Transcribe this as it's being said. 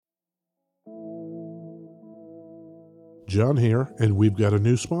John here, and we've got a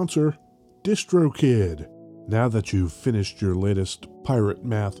new sponsor, DistroKid. Now that you've finished your latest Pirate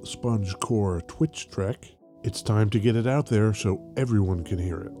Math Sponge Core Twitch trek, it's time to get it out there so everyone can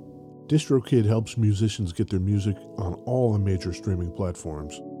hear it. DistroKid helps musicians get their music on all the major streaming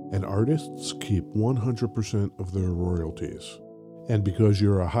platforms, and artists keep 100% of their royalties. And because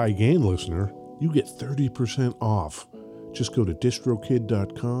you're a High Gain listener, you get 30% off. Just go to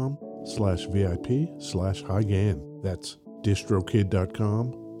distrokid.com/VIP/highgain. That's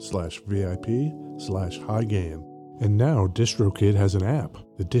distrokid.com/VIP/highgain. And now DistroKid has an app.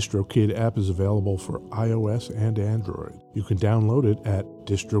 The DistroKid app is available for iOS and Android. You can download it at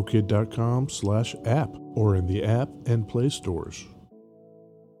distrokid.com/app or in the App and Play stores.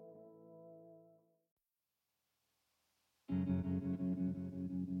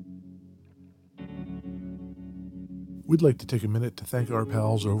 We'd like to take a minute to thank our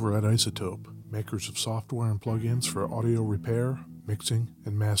pals over at Isotope, makers of software and plugins for audio repair, mixing,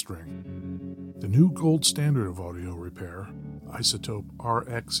 and mastering. The new gold standard of audio repair, Isotope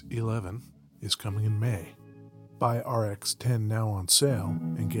RX11, is coming in May. Buy RX10 now on sale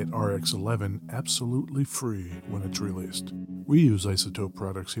and get RX11 absolutely free when it's released. We use Isotope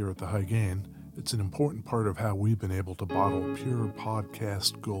products here at the High Gain. It's an important part of how we've been able to bottle pure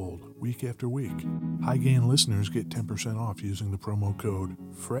podcast gold week after week. High Gain listeners get 10% off using the promo code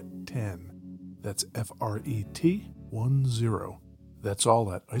FRET10. That's FRET10. That's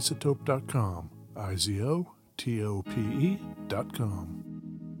all at isotope.com. IZOTOPE.com.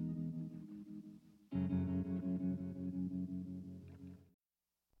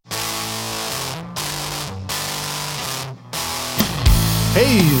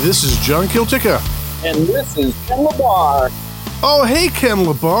 Hey, this is John Kiltica. And this is Ken LaBarre. Oh, hey, Ken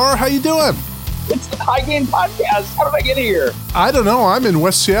LaBarre. How you doing? It's the High Gain Podcast. How did I get here? I don't know. I'm in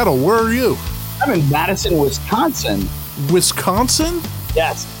West Seattle. Where are you? I'm in Madison, Wisconsin. Wisconsin?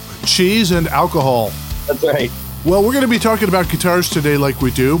 Yes. Cheese and alcohol. That's right. Well, we're going to be talking about guitars today like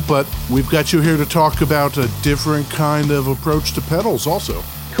we do, but we've got you here to talk about a different kind of approach to pedals also.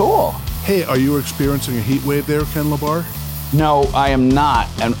 Cool. Hey, are you experiencing a heat wave there, Ken LaBarre? No, I am not.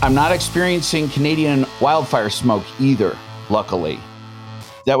 And I'm not experiencing Canadian wildfire smoke either, luckily.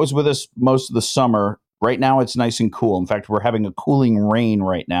 That was with us most of the summer. Right now, it's nice and cool. In fact, we're having a cooling rain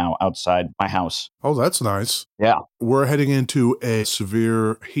right now outside my house. Oh, that's nice. Yeah. We're heading into a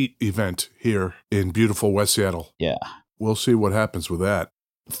severe heat event here in beautiful West Seattle. Yeah. We'll see what happens with that.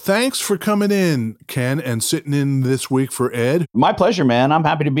 Thanks for coming in, Ken, and sitting in this week for Ed. My pleasure, man. I'm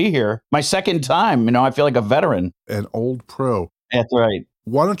happy to be here. My second time. I feel like a veteran. An old pro. That's right.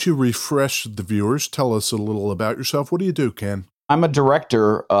 Why don't you refresh the viewers? Tell us a little about yourself. What do you do, Ken? I'm a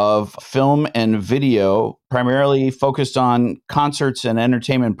director of film and video, primarily focused on concerts and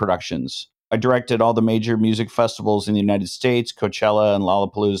entertainment productions. I directed all the major music festivals in the United States, Coachella and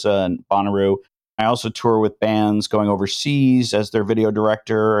Lollapalooza and Bonnaroo. I also tour with bands going overseas as their video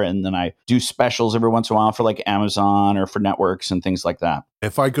director, and then I do specials every once in a while for like Amazon or for networks and things like that.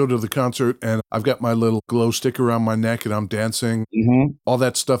 If I go to the concert and I've got my little glow stick around my neck and I'm dancing, all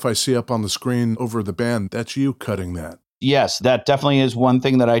that stuff I see up on the screen over the band, that's you cutting that. Yes, that definitely is one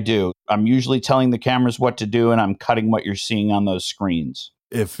thing that I do. I'm usually telling the cameras what to do, and I'm cutting what you're seeing on those screens.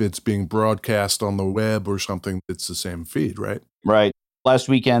 If it's being broadcast on the web or something, it's the same feed, right? Right. Last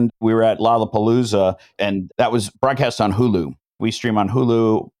weekend, we were at Lollapalooza, and that was broadcast on Hulu. We stream on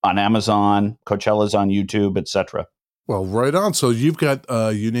Hulu, on Amazon, Coachella's on YouTube, etc. Well, right on. So you've got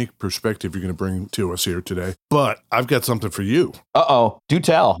a unique perspective you're going to bring to us here today. But I've got something for you. Uh-oh. Do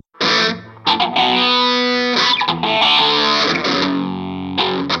tell.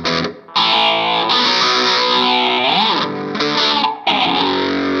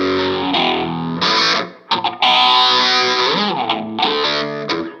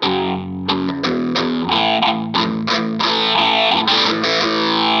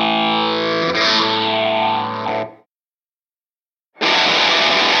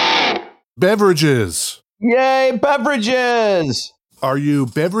 Beverages. Yay, beverages! Are you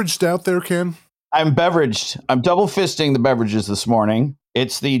beveraged out there, Ken? I'm beveraged. I'm double fisting the beverages this morning.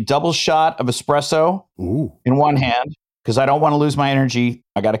 It's the double shot of espresso in one hand, because I don't want to lose my energy.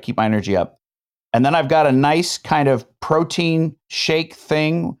 I got to keep my energy up. And then I've got a nice kind of protein shake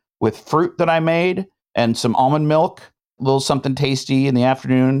thing with fruit that I made and some almond milk, a little something tasty in the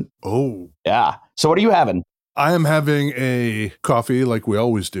afternoon. Oh. Yeah. So what are you having? I am having a coffee like we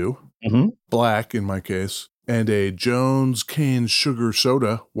always do. Mm-hmm. Black in my case, and a Jones cane sugar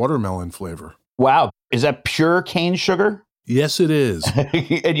soda, watermelon flavor. Wow. Is that pure cane sugar? Yes, it is.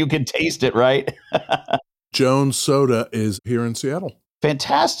 And you can taste it, right? Jones Soda is here in Seattle.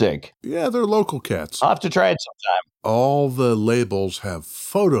 Fantastic. Yeah, they're local cats. I'll have to try it sometime. All the labels have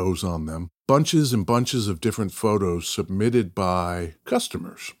photos on them, bunches and bunches of different photos submitted by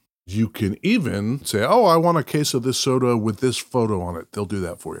customers. You can even say, oh, I want a case of this soda with this photo on it. They'll do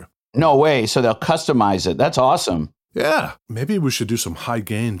that for you. No way. So they'll customize it. That's awesome. Yeah. Maybe we should do some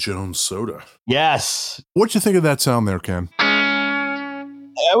high-gain Jones soda. Yes. What'd you think of that sound there, Ken?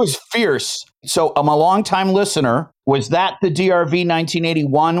 That was fierce. So I'm a longtime listener. Was that the DRV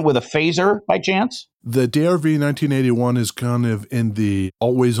 1981 with a phaser by chance? The DRV 1981 is kind of in the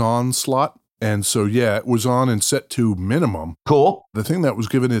always-on slot. And so, yeah, it was on and set to minimum. Cool. The thing that was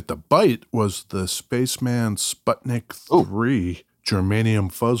giving it the bite was the Spaceman Sputnik 3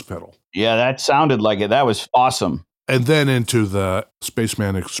 germanium fuzz pedal. Yeah, that sounded like it. That was awesome. And then into the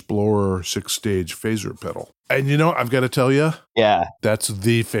Spaceman Explorer 6-stage phaser pedal. And I've got to tell you, yeah, that's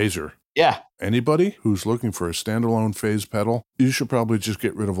the phaser. Yeah. Anybody who's looking for a standalone phase pedal, you should probably just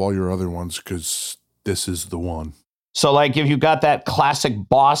get rid of all your other ones because this is the one. So, like, if you got that classic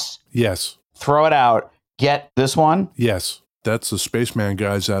Boss, yes, throw it out, get this one? Yes, that's the Spaceman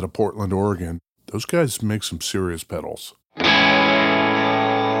guys out of Portland, Oregon. Those guys make some serious pedals.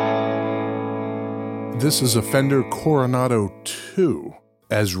 This is a Fender Coronado II,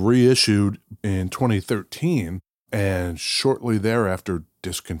 as reissued in 2013, and shortly thereafter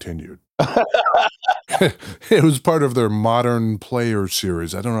discontinued. It was part of their Modern Player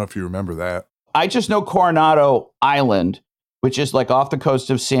series. I don't know if you remember that. I just know Coronado Island, which is like off the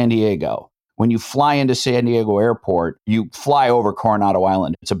coast of San Diego. When you fly into San Diego Airport, you fly over Coronado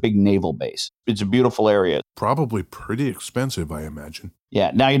Island. It's a big naval base. It's a beautiful area. Probably pretty expensive, I imagine.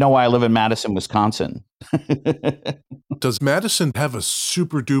 Yeah. Now you know why I live in Madison, Wisconsin. Does Madison have a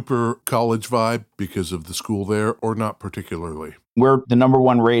super duper college vibe because of the school there, or not particularly? We're the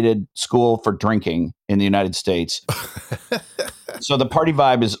 #1 rated school for drinking in the United States. So the party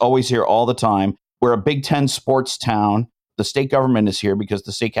vibe is always here all the time. We're a Big Ten sports town. The state government is here because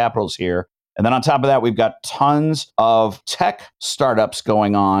the state capital is here. And then on top of that, we've got tons of tech startups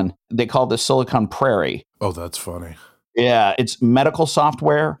going on. They call this Silicon Prairie. Oh, that's funny. Yeah, it's medical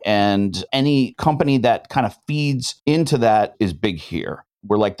software, and any company that kind of feeds into that is big here.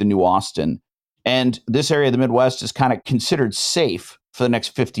 We're like the new Austin. And this area of the Midwest is kind of considered safe for the next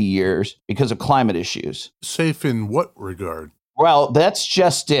 50 years because of climate issues. Safe in what regard? Well, that's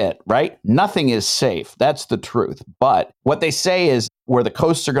just it, right? Nothing is safe. That's the truth. But what they say is where the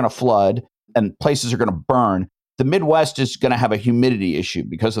coasts are going to flood and places are going to burn, the Midwest is going to have a humidity issue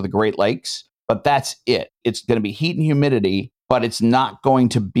because of the Great Lakes. But that's it. It's going to be heat and humidity, but it's not going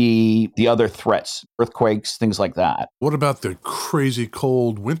to be the other threats, earthquakes, things like that. What about the crazy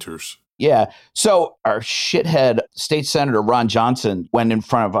cold winters? Yeah. So our shithead state senator, Ron Johnson, went in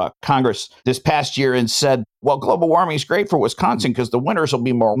front of Congress this past year and said, well, global warming is great for Wisconsin because the winters will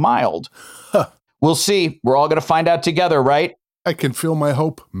be more mild. Huh. We'll see. We're all going to find out together, right? I can feel my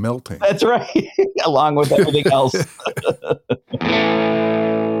hope melting. That's right. Along with everything else.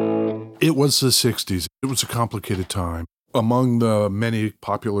 It was the 60s. It was a complicated time. Among the many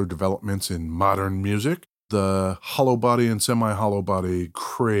popular developments in modern music, the hollow body and semi-hollow body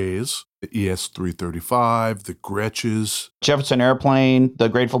craze, the ES-335, the Gretches, Jefferson Airplane, the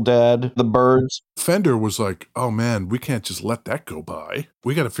Grateful Dead, the Byrds. Fender was like, oh man, we can't just let that go by.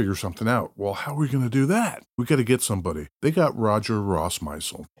 We got to figure something out. Well, how are we going to do that? We got to get somebody. They got Roger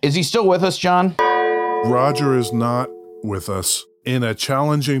Rossmeisel. Is he still with us, John? Roger is not with us. In a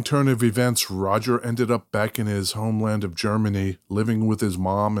challenging turn of events, Roger ended up back in his homeland of Germany, living with his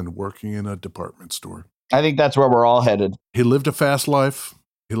mom and working in a department store. I think that's where we're all headed. He lived a fast life.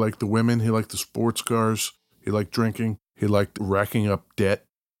 He liked the women. He liked the sports cars. He liked drinking. He liked racking up debt.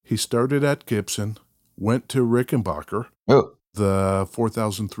 He started at Gibson, went to Rickenbacker, the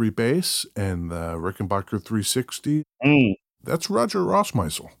 4003 bass and the Rickenbacker 360. That's Roger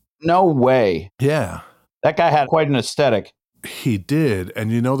Rossmeisel. No way. Yeah. That guy had quite an aesthetic. He did.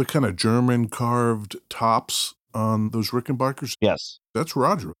 And you know the kind of German carved tops on those Rickenbackers? Yes. That's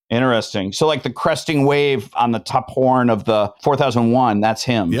Roger. Interesting. So like the cresting wave on the top horn of the 4001, that's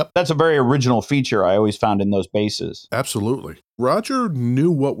him. Yep. That's a very original feature I always found in those basses. Absolutely. Roger knew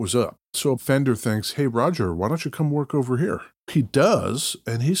what was up. So Fender thinks, hey, Roger, why don't you come work over here? He does,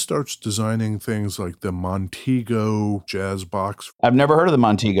 and he starts designing things like the Montego jazz box. I've never heard of the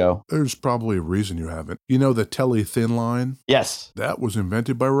Montego. There's probably a reason you haven't. You know the Tele Thin Line? Yes. That was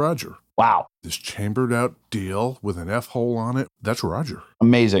invented by Roger. Wow. This chambered out deal with an F-hole on it, that's Roger.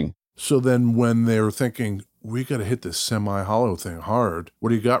 Amazing. So then when they were thinking, we got to hit this semi-hollow thing hard, what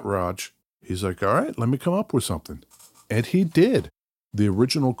do you got, Raj? He's like, all right, let me come up with something. And he did. The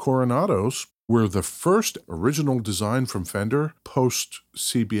original Coronados were the first original design from Fender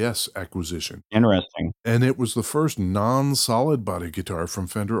post-CBS acquisition. Interesting. And it was the first non-solid body guitar from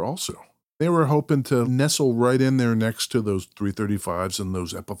Fender also. They were hoping to nestle right in there next to those 335s and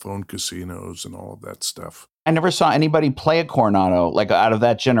those Epiphone Casinos and all of that stuff. I never saw anybody play a Coronado like out of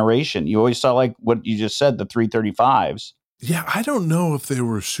that generation. You always saw like what you just said, the 335s. Yeah, I don't know if they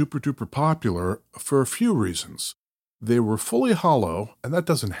were super duper popular for a few reasons. They were fully hollow, and that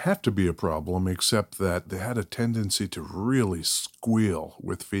doesn't have to be a problem, except that they had a tendency to really squeal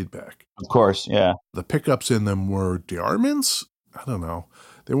with feedback. Of course, yeah. The pickups in them were Diarmans? I don't know.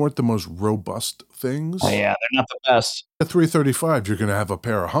 They weren't the most robust things. Oh, yeah, they're not the best. At 335, you're going to have a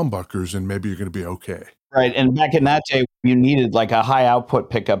pair of humbuckers, and maybe you're going to be okay. Right, and back in that day, you needed like a high output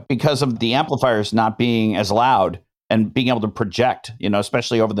pickup because of the amplifiers not being as loud and being able to project,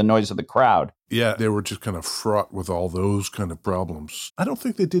 especially over the noise of the crowd. Yeah, they were just kind of fraught with all those kind of problems. I don't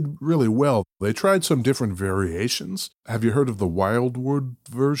think they did really well. They tried some different variations. Have you heard of the Wildwood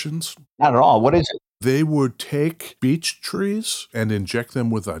versions? Not at all. What is it? They would take beech trees and inject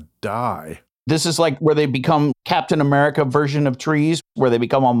them with a dye. This is like where they become Captain America version of trees, where they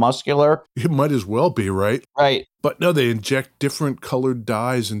become all muscular. It might as well be, right? Right. But no, they inject different colored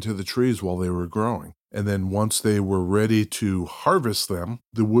dyes into the trees while they were growing. And then once they were ready to harvest them,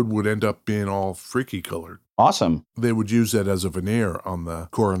 the wood would end up being all freaky colored. Awesome. They would use that as a veneer on the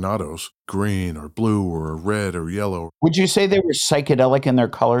Coronados, green or blue or red or yellow. Would you say they were psychedelic in their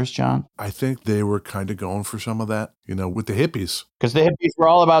colors, John? I think they were kind of going for some of that, with the hippies. Because the hippies were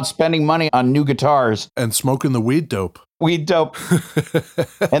all about spending money on new guitars. And smoking the weed dope. Weed dope.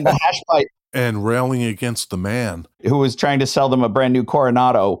 And the hash pipe. And railing against the man. Who was trying to sell them a brand new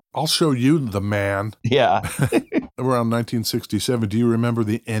Coronado. I'll show you the man. Yeah. Around 1967, do you remember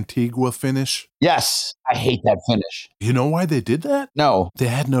the Antigua finish? Yes. I hate that finish. You know why they did that? No. They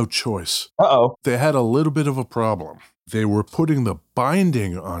had no choice. Uh-oh. They had a little bit of a problem. They were putting the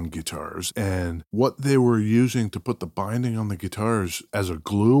binding on guitars, and what they were using to put the binding on the guitars as a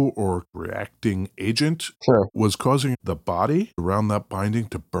glue or reacting agent was causing the body around that binding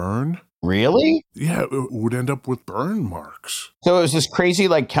to burn. Really? Yeah, it would end up with burn marks. So it was this crazy,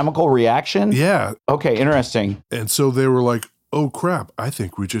 chemical reaction? Yeah. Okay, interesting. And so they were like, oh, crap, I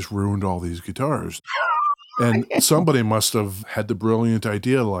think we just ruined all these guitars. And somebody must have had the brilliant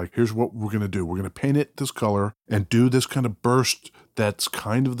idea, here's what we're going to do. We're going to paint it this color and do this kind of burst that's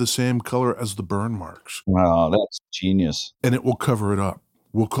kind of the same color as the burn marks. Wow, that's genius. And it will cover it up.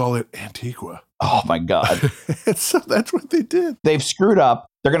 We'll call it Antigua. Oh, my God. And so that's what they did. They've screwed up.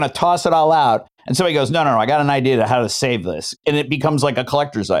 They're going to toss it all out. And somebody goes, no, I got an idea to how to save this. And it becomes like a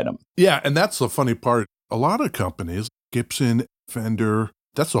collector's item. Yeah, and that's the funny part. A lot of companies, Gibson, Fender,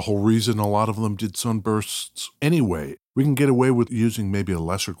 that's the whole reason a lot of them did sunbursts anyway. We can get away with using maybe a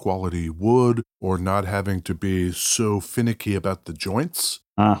lesser quality wood or not having to be so finicky about the joints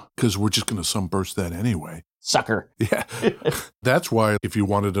because we're just going to sunburst that anyway. Sucker. Yeah. That's why if you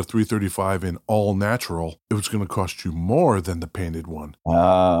wanted a 335 in all natural, it was going to cost you more than the painted one.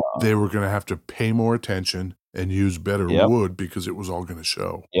 They were going to have to pay more attention and use better wood because it was all going to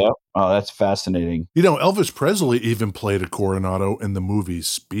show. Yep. Oh, that's fascinating. Elvis Presley even played a Coronado in the movie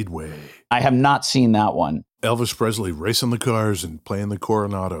Speedway. I have not seen that one. Elvis Presley racing the cars and playing the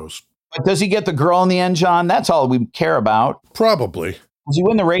Coronados. But does he get the girl in the end, John? That's all we care about. Probably. Does he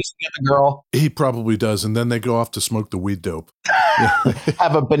win the race and get the girl? He probably does. And then they go off to smoke the weed dope.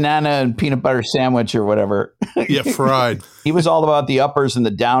 Have a banana and peanut butter sandwich or whatever. Yeah, fried. He was all about the uppers and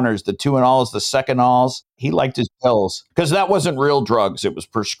the downers, the 2-and-alls, the second-alls. He liked his pills because that wasn't real drugs. It was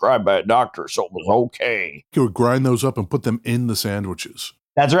prescribed by a doctor, so it was okay. He would grind those up and put them in the sandwiches.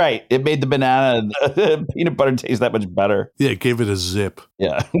 That's right. It made the banana and the peanut butter taste that much better. Yeah, it gave it a zip.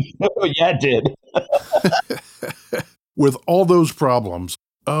 Yeah. Yeah, it did. With all those problems,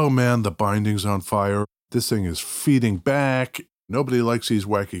 oh man, the binding's on fire. This thing is feeding back. Nobody likes these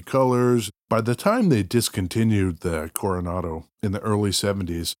wacky colors. By the time they discontinued the Coronado in the early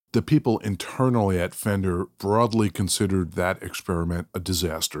 70s, the people internally at Fender broadly considered that experiment a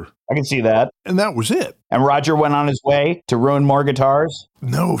disaster. I can see that. And that was it. And Roger went on his way to ruin more guitars?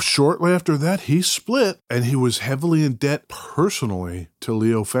 No, shortly after that, he split, and he was heavily in debt personally to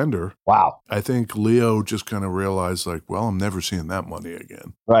Leo Fender. Wow. I think Leo just kind of realized, well, I'm never seeing that money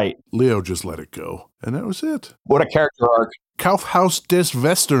again. Right. Leo just let it go. And that was it. What a character arc. Kaufhaus des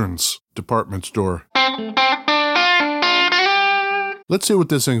Westerns department store. Let's see what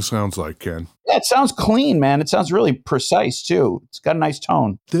this thing sounds like, Ken. Yeah, it sounds clean, man. It sounds really precise, too. It's got a nice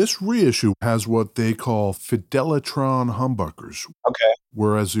tone. This reissue has what they call Fidelitron humbuckers. Okay.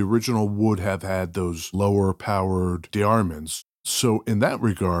 Whereas the original would have had those lower-powered Diarmans. So in that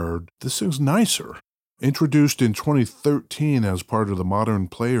regard, this thing's nicer. Introduced in 2013 as part of the Modern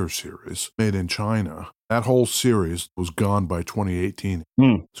Player series, made in China. That whole series was gone by 2018,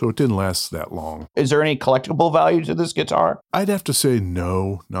 so it didn't last that long. Is there any collectible value to this guitar? I'd have to say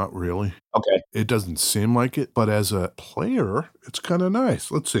no, not really. Okay. It doesn't seem like it, but as a player, it's kind of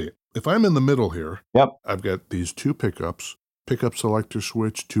nice. Let's see. If I'm in the middle here, I've got these two pickups, pickup selector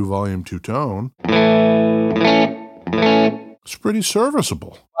switch, 2 volume, 2 tone. It's pretty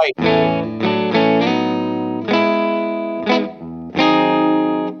serviceable. Right.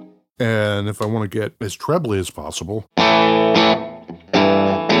 And if I want to get as trebly as possible, you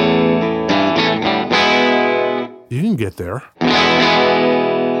can get there.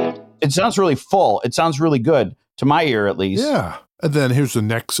 It sounds really full. It sounds really good, to my ear at least. Yeah. And then here's the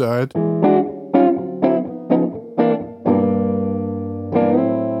neck side. Oh,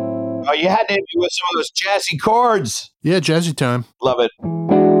 you had to hit me with some of those jazzy chords. Yeah, jazzy time. Love it.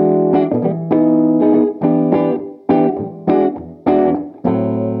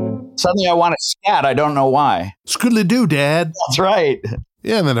 Suddenly I want to scat. I don't know why. Scoodly-doo, Dad. That's right.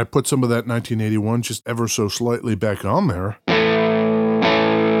 Yeah, and then I put some of that 1981 just ever so slightly back on there.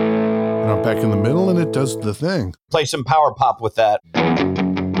 And I'm back in the middle, and it does the thing. Play some power pop with that.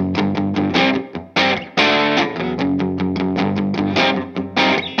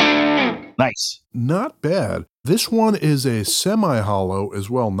 Nice. Not bad. This one is a semi-hollow as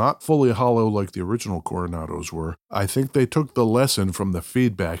well, not fully hollow like the original Coronados were. I think they took the lesson from the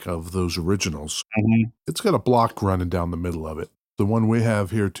feedback of those originals. Mm-hmm. It's got a block running down the middle of it. The one we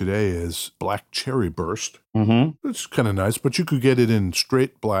have here today is Black Cherry Burst. Mm-hmm. It's kind of nice, but you could get it in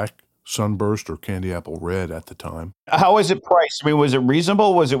straight black, Sunburst, or Candy Apple Red at the time. How is it priced? I mean, was it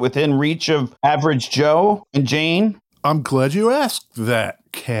reasonable? Was it within reach of average Joe and Jane? I'm glad you asked that,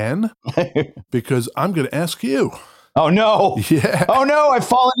 Ken, because I'm going to ask you. Oh, no. Yeah. Oh, no, I've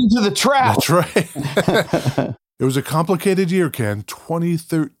fallen into the trap. That's right. It was a complicated year, Ken,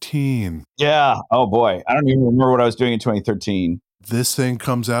 2013. Yeah. Oh, boy. I don't even remember what I was doing in 2013. This thing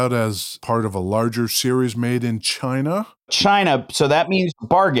comes out as part of a larger series made in China. China, so that means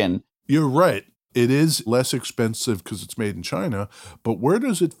bargain. You're right. It is less expensive because it's made in China, but where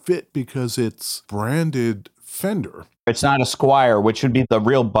does it fit because it's branded Fender? It's not a Squire, which would be the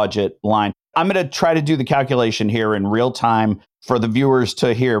real budget line. I'm going to try to do the calculation here in real time for the viewers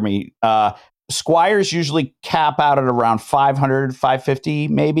to hear me. Squires usually cap out at around 500, 550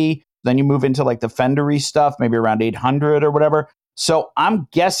 maybe. Then you move into like the Fendery stuff, maybe around 800 or whatever. So I'm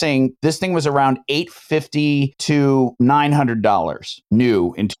guessing this thing was around $850 to $900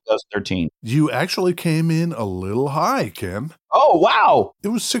 new in 2013. You actually came in a little high, Ken. Oh, wow. It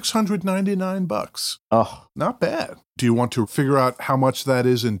was $699. Oh, not bad. Do you want to figure out how much that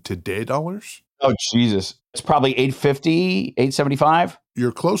is in today dollars? Oh, Jesus. It's probably $850, $875.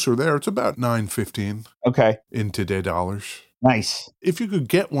 You're closer there. It's about $915. Okay. In today dollars. Nice. If you could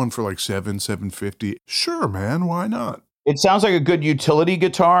get one for like $750, sure, man, why not? It sounds like a good utility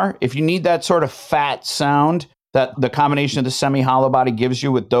guitar. If you need that sort of fat sound that the combination of the semi-hollow body gives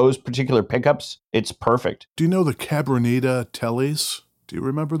you with those particular pickups, it's perfect. Do you know the Cabronita Tellys? Do you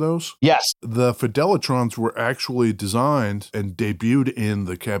remember those? Yes. The Fidelitrons were actually designed and debuted in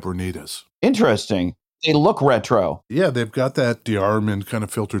the Cabronitas. Interesting. They look retro. Yeah, they've got that Diarmid kind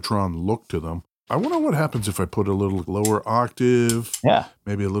of Filtertron look to them. I wonder what happens if I put a little lower octave. Yeah.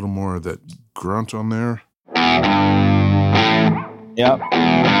 Maybe a little more of that grunt on there. Yep.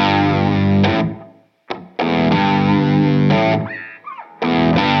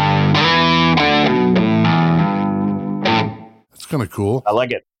 That's kind of cool. I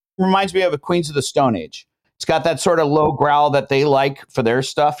like it. Reminds me of a Queens of the Stone Age. It's got that sort of low growl that they like for their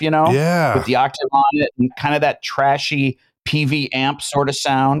stuff, you know? Yeah. With the octave on it and kind of that trashy PV amp sort of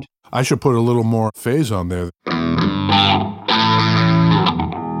sound. I should put a little more phase on there.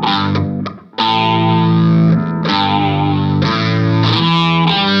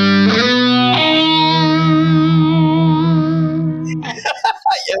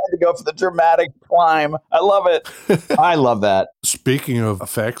 You had to go for the dramatic climb. I love it. I love that. Speaking of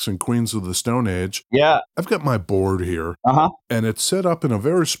effects and Queens of the Stone Age, yeah, I've got my board here, and it's set up in a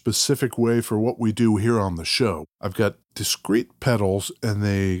very specific way for what we do here on the show. I've got discrete pedals, and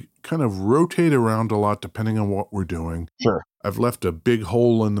they kind of rotate around a lot depending on what we're doing. Sure. I've left a big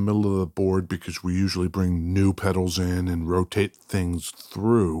hole in the middle of the board because we usually bring new pedals in and rotate things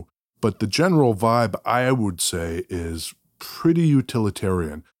through. But the general vibe, I would say, is pretty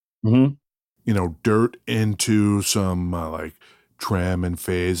utilitarian. Mm-hmm. You know, dirt into some like trem and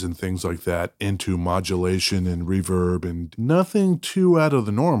phase and things like that, into modulation and reverb, and nothing too out of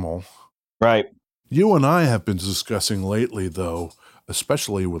the normal. Right. You and I have been discussing lately, though,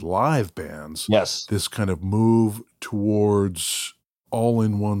 especially with live bands, Yes. this kind of move towards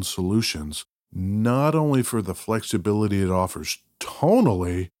all-in-one solutions, not only for the flexibility it offers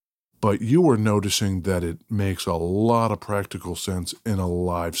tonally, but you were noticing that it makes a lot of practical sense in a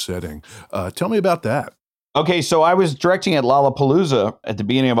live setting. Tell me about that. Okay, so I was directing at Lollapalooza at the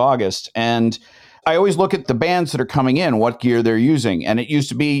beginning of August, and I always look at the bands that are coming in, what gear they're using. And it used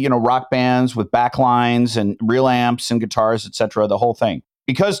to be, rock bands with backlines and real amps and guitars, et cetera, the whole thing.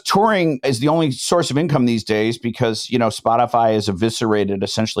 Because touring is the only source of income these days, because, Spotify has eviscerated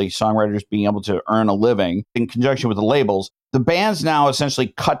essentially songwriters being able to earn a living in conjunction with the labels. The bands now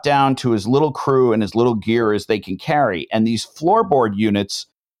essentially cut down to as little crew and as little gear as they can carry. And these floorboard units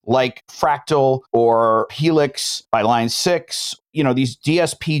like Fractal or Helix by Line 6, these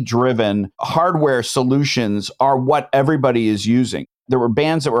DSP driven hardware solutions are what everybody is using. There were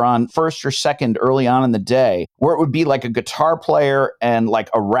bands that were on first or second early on in the day where it would be like a guitar player and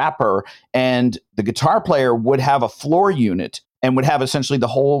like a rapper, and the guitar player would have a floor unit and would have essentially the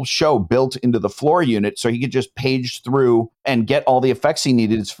whole show built into the floor unit, so he could just page through and get all the effects he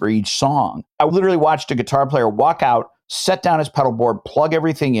needed for each song. I literally watched a guitar player walk out, set down his pedal board, plug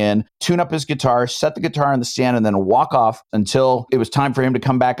everything in, tune up his guitar, set the guitar on the stand, and then walk off until it was time for him to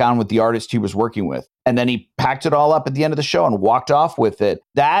come back on with the artist he was working with. And then he packed it all up at the end of the show and walked off with it.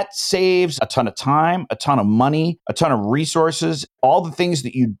 That saves a ton of time, a ton of money, a ton of resources, all the things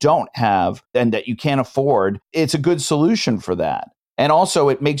that you don't have and that you can't afford. It's a good solution for that. And also,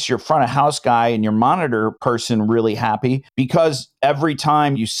 it makes your front of house guy and your monitor person really happy, because every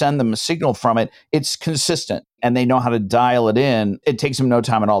time you send them a signal from it, it's consistent and they know how to dial it in. It takes them no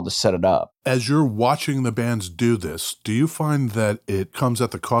time at all to set it up. As you're watching the bands do this, do you find that it comes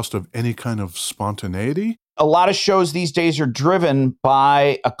at the cost of any kind of spontaneity? A lot of shows these days are driven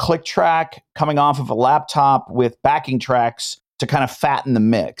by a click track coming off of a laptop with backing tracks to kind of fatten the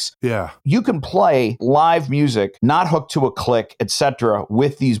mix. Yeah. You can play live music, not hooked to a click, etc.,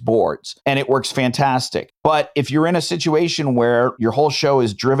 with these boards, and it works fantastic. But if you're in a situation where your whole show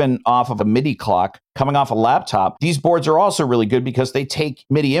is driven off of a MIDI clock coming off a laptop, these boards are also really good because they take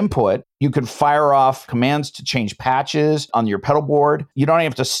MIDI input. You could fire off commands to change patches on your pedal board. You don't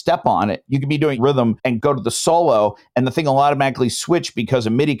have to step on it. You could be doing rhythm and go to the solo, and the thing will automatically switch because a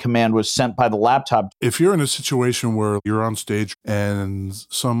MIDI command was sent by the laptop. If you're in a situation where you're on stage and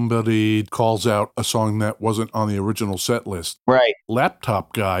somebody calls out a song that wasn't on the original set list, right?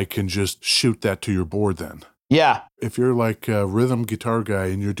 Laptop guy can just shoot that to your board then. Yeah. If you're like a rhythm guitar guy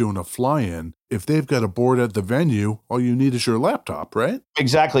and you're doing a fly-in, if they've got a board at the venue, all you need is your laptop, right?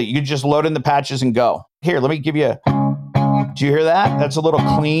 Exactly. You just load in the patches and go. Here, let me give you do you hear that? That's a little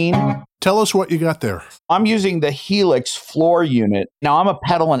clean. Tell us what you got there. I'm using the Helix floor unit. Now, I'm a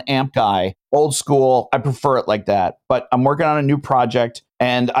pedal and amp guy, old school. I prefer it like that. But I'm working on a new project,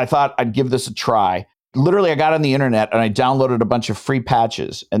 and I thought I'd give this a try. Literally, I got on the internet and I downloaded a bunch of free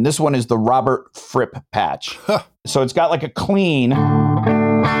patches. And this one is the Robert Fripp patch. So it's got like a clean.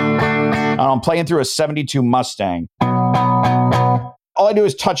 I'm playing through a 72 Mustang. All I do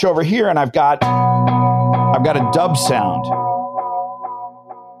is touch over here and I've got a dub sound.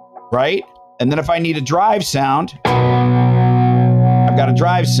 Right? And then if I need a drive sound, I've got a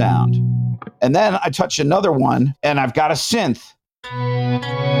drive sound. And then I touch another one and I've got a synth.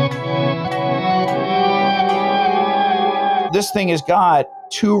 This thing has got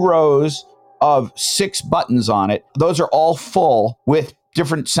 2 rows of 6 buttons on it. Those are all full with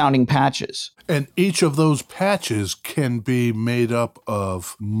different sounding patches. And each of those patches can be made up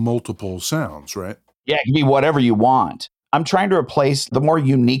of multiple sounds, right? Yeah, it can be whatever you want. I'm trying to replace the more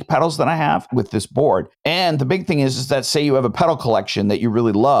unique pedals that I have with this board. And the big thing is that say you have a pedal collection that you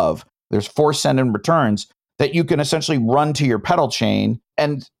really love. There's 4 send and returns that you can essentially run to your pedal chain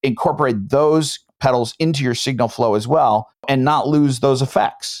and incorporate those pedals into your signal flow as well and not lose those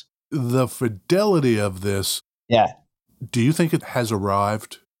effects. The fidelity of this. Yeah. Do you think it has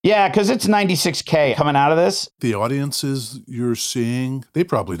arrived? Yeah, because it's 96K coming out of this. The audiences you're seeing, they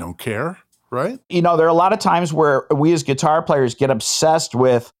probably don't care, right? There are a lot of times where we as guitar players get obsessed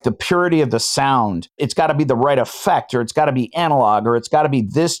with the purity of the sound. It's got to be the right effect, or it's got to be analog, or it's got to be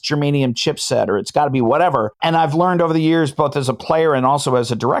this germanium chipset, or it's got to be whatever. And I've learned over the years, both as a player and also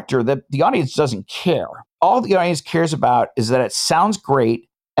as a director, that the audience doesn't care. All the audience cares about is that it sounds great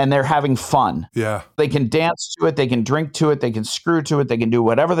and they're having fun. Yeah. They can dance to it, they can drink to it, they can screw to it, they can do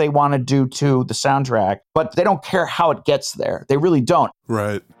whatever they want to do to the soundtrack, but they don't care how it gets there. They really don't.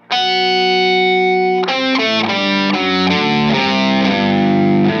 Right.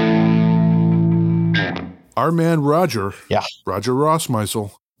 Our man Roger, Roger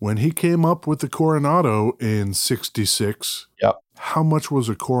Rossmeisel, When he came up with the Coronado in 66, Yep. how much was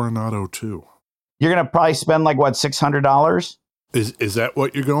a Coronado II? You're going to probably spend like, what, $600? Is that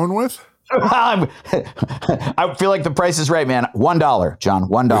what you're going with? I feel like the price is right, man. $1, John.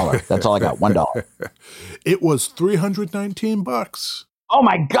 $1. That's all I got. $1. It was $319. Oh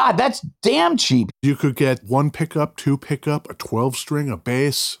my God, that's damn cheap. You could get 1 pickup, 2 pickup, a 12-string, a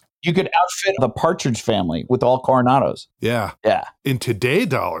bass. You could outfit the Partridge Family with all Coronados. Yeah. Yeah. In today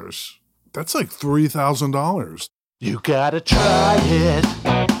dollars, that's like $3,000. You gotta try it.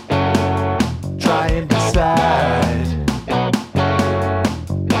 Try and decide.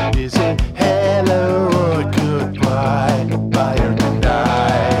 Is it hello or goodbye? Buy or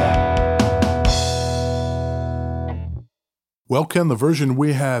deny? Well, Ken, the version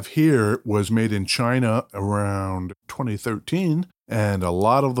we have here was made in China around 2013, and a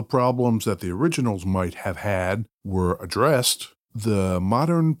lot of the problems that the originals might have had were addressed. The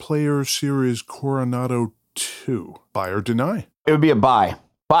Modern Player Series Coronado II, buy or deny? It would be a buy.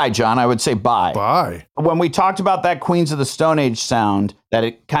 Buy, John. I would say buy. Buy. When we talked about that Queens of the Stone Age sound that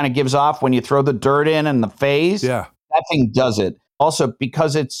it kind of gives off when you throw the dirt in and the phase, Yeah. that thing does it. Also,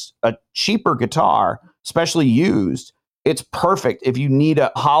 because it's a cheaper guitar, especially used, it's perfect if you need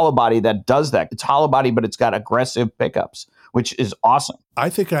a hollow body that does that. It's hollow body, but it's got aggressive pickups, which is awesome. I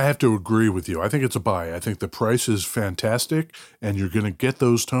think I have to agree with you. I think it's a buy. I think the price is fantastic, and you're going to get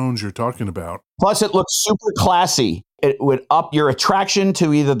those tones you're talking about. Plus, it looks super classy. It would up your attraction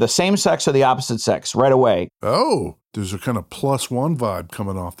to either the same sex or the opposite sex right away. Oh, there's a kind of +1 vibe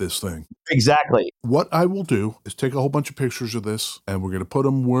coming off this thing. Exactly. What I will do is take a whole bunch of pictures of this, and we're going to put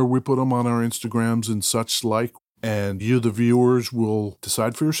them where we put them on our Instagrams and such like, and you, the viewers, will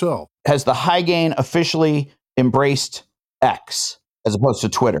decide for yourself. Has the high gain officially embraced X as opposed to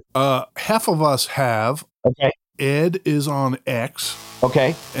Twitter? Half of us have. Okay. Ed is on X.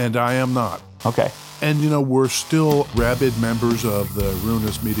 Okay. And I am not. Okay. And, we're still rabid members of the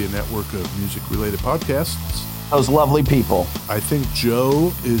Ruinous Media Network of music-related podcasts. Those lovely people. I think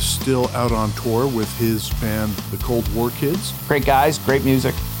Joe is still out on tour with his band, the Cold War Kids. Great guys, great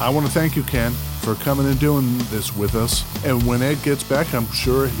music. I want to thank you, Ken, for coming and doing this with us. And when Ed gets back, I'm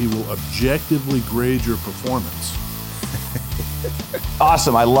sure he will objectively grade your performance.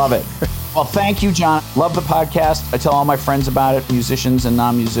 Awesome. I love it. Well, thank you, John. Love the podcast. I tell all my friends about it, musicians and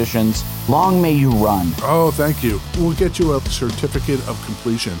non-musicians. Long may you run. Oh, thank you. We'll get you a certificate of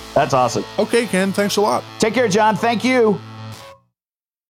completion. That's awesome. Okay, Ken, thanks a lot. Take care, John. Thank you.